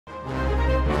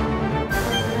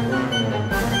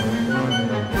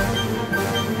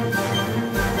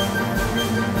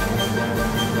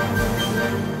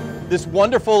this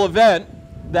wonderful event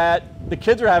that the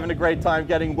kids are having a great time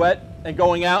getting wet and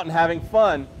going out and having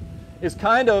fun is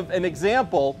kind of an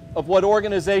example of what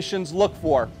organizations look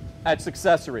for at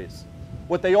Successories,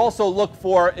 what they also look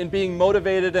for in being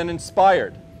motivated and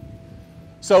inspired.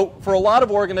 So for a lot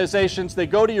of organizations, they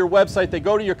go to your website, they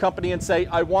go to your company and say,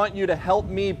 I want you to help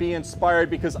me be inspired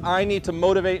because I need to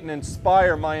motivate and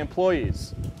inspire my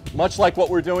employees, much like what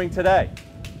we're doing today.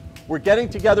 We're getting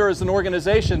together as an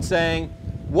organization saying,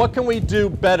 what can we do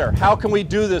better? How can we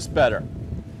do this better?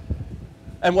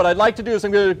 And what I'd like to do is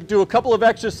I'm going to do a couple of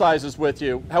exercises with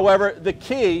you. However, the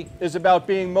key is about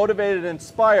being motivated and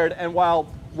inspired, and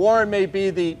while Warren may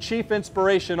be the Chief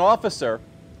Inspiration Officer,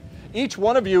 each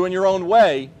one of you in your own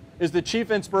way is the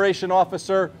Chief Inspiration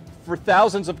Officer for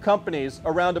thousands of companies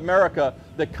around America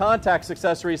that contact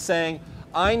Successories saying,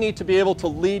 I need to be able to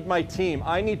lead my team.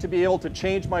 I need to be able to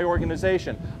change my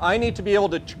organization. I need to be able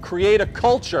to create a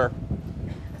culture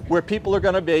where people are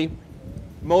going to be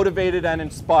motivated and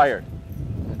inspired.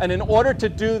 And in order to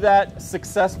do that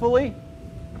successfully,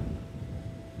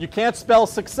 you can't spell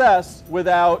success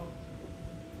without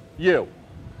you.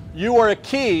 You are a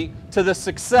key to the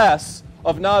success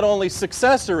of not only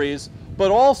Successories,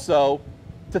 but also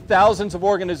to thousands of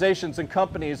organizations and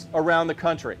companies around the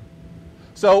country.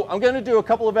 So I'm going to do a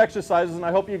couple of exercises, and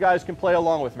I hope you guys can play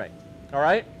along with me. All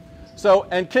right? So,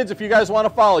 and kids, if you guys want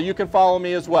to follow, you can follow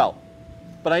me as well.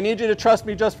 But I need you to trust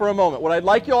me just for a moment. What I'd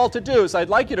like you all to do is I'd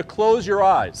like you to close your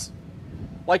eyes.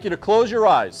 I'd like you to close your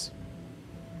eyes.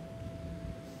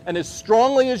 And as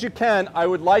strongly as you can, I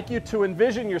would like you to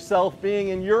envision yourself being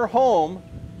in your home,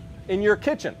 in your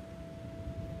kitchen.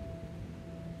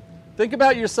 Think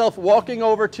about yourself walking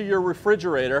over to your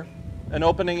refrigerator and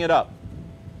opening it up.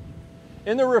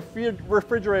 In the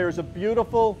refrigerator is a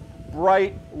beautiful,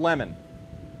 bright lemon.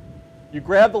 You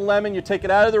grab the lemon, you take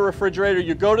it out of the refrigerator,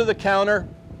 you go to the counter,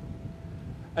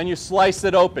 and you slice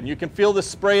it open. You can feel the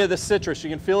spray of the citrus. You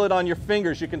can feel it on your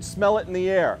fingers. You can smell it in the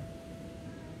air.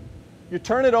 You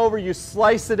turn it over, you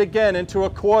slice it again into a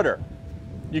quarter.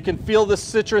 You can feel the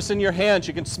citrus in your hands.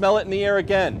 You can smell it in the air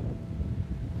again.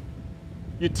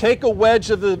 You take a wedge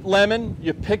of the lemon,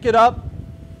 you pick it up,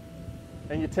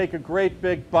 and you take a great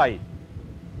big bite.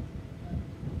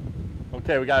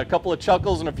 Okay, we got a couple of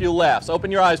chuckles and a few laughs. Open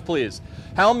your eyes, please.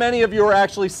 How many of you are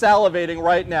actually salivating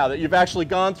right now, that you've actually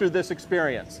gone through this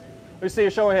experience? Let me see a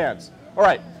show of hands. All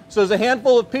right, so there's a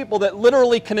handful of people that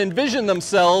literally can envision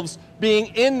themselves being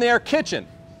in their kitchen.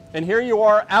 And here you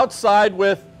are outside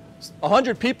with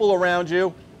 100 people around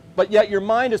you, but yet your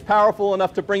mind is powerful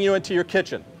enough to bring you into your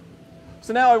kitchen.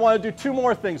 So now I want to do two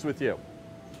more things with you.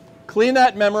 Clean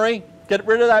that memory, get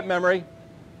rid of that memory.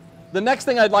 The next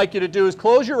thing I'd like you to do is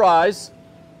close your eyes.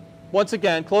 Once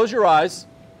again, close your eyes.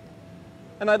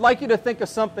 And I'd like you to think of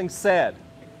something sad.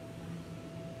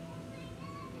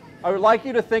 I would like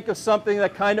you to think of something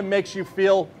that kind of makes you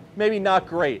feel maybe not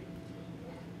great.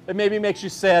 It maybe makes you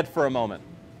sad for a moment.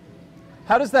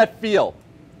 How does that feel?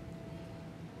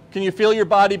 Can you feel your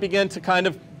body begin to kind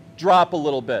of drop a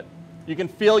little bit? You can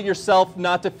feel yourself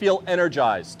not to feel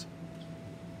energized.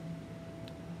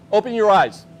 Open your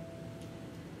eyes.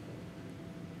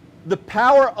 The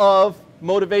power of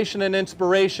motivation and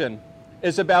inspiration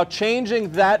is about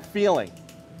changing that feeling,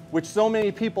 which so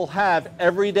many people have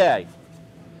every day.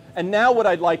 And now what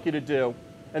I'd like you to do,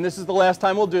 and this is the last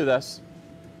time we'll do this,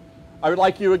 I would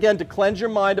like you again to cleanse your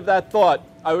mind of that thought.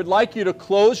 I would like you to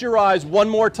close your eyes one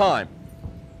more time.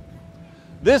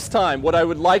 This time, what I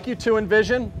would like you to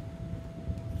envision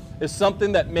is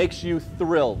something that makes you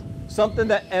thrilled, something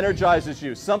that energizes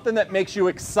you, something that makes you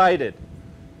excited,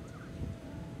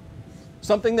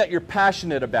 something that you're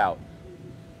passionate about.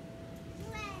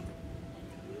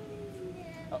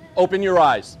 Open your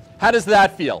eyes. How does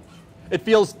that feel? It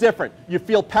feels different. You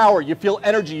feel power, you feel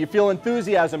energy, you feel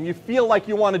enthusiasm, you feel like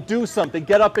you want to do something,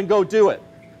 get up and go do it.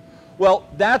 Well,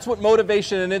 that's what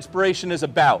motivation and inspiration is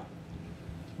about.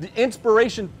 The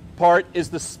inspiration part is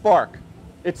the spark.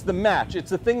 It's the match. It's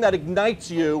the thing that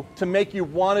ignites you to make you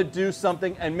want to do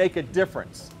something and make a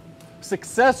difference.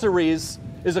 Successories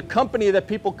is a company that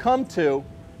people come to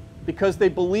because they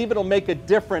believe it'll make a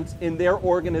difference in their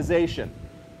organization.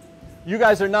 You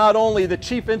guys are not only the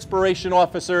chief inspiration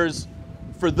officers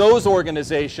for those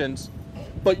organizations,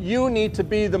 but you need to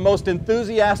be the most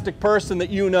enthusiastic person that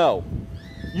you know.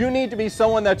 You need to be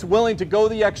someone that's willing to go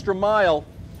the extra mile,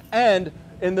 and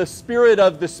in the spirit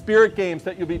of the spirit games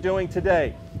that you'll be doing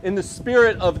today, in the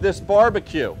spirit of this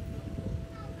barbecue,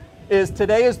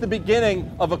 today is the beginning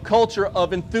of a culture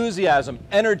of enthusiasm,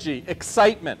 energy,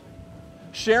 excitement,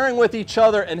 sharing with each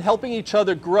other and helping each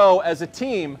other grow as a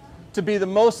team to be the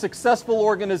most successful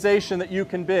organization that you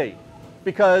can be.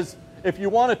 Because if you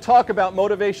want to talk about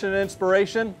motivation and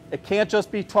inspiration, it can't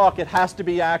just be talk, it has to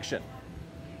be action.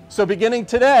 So beginning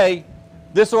today,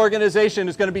 this organization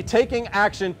is going to be taking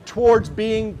action towards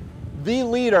being the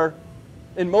leader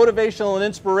in motivational and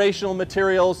inspirational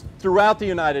materials throughout the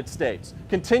United States,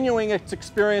 continuing its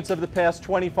experience of the past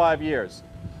 25 years.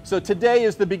 So today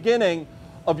is the beginning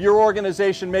of your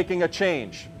organization making a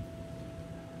change.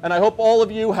 And I hope all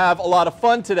of you have a lot of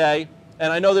fun today,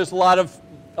 and I know there's a lot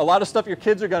of stuff your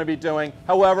kids are going to be doing.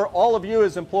 However, all of you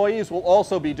as employees will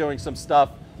also be doing some stuff.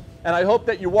 And I hope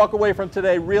that you walk away from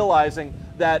today realizing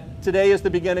that today is the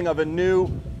beginning of a new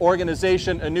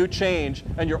organization, a new change,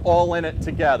 and you're all in it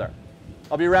together.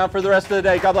 I'll be around for the rest of the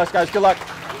day. God bless, guys. Good luck.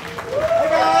 Hey,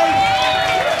 guys.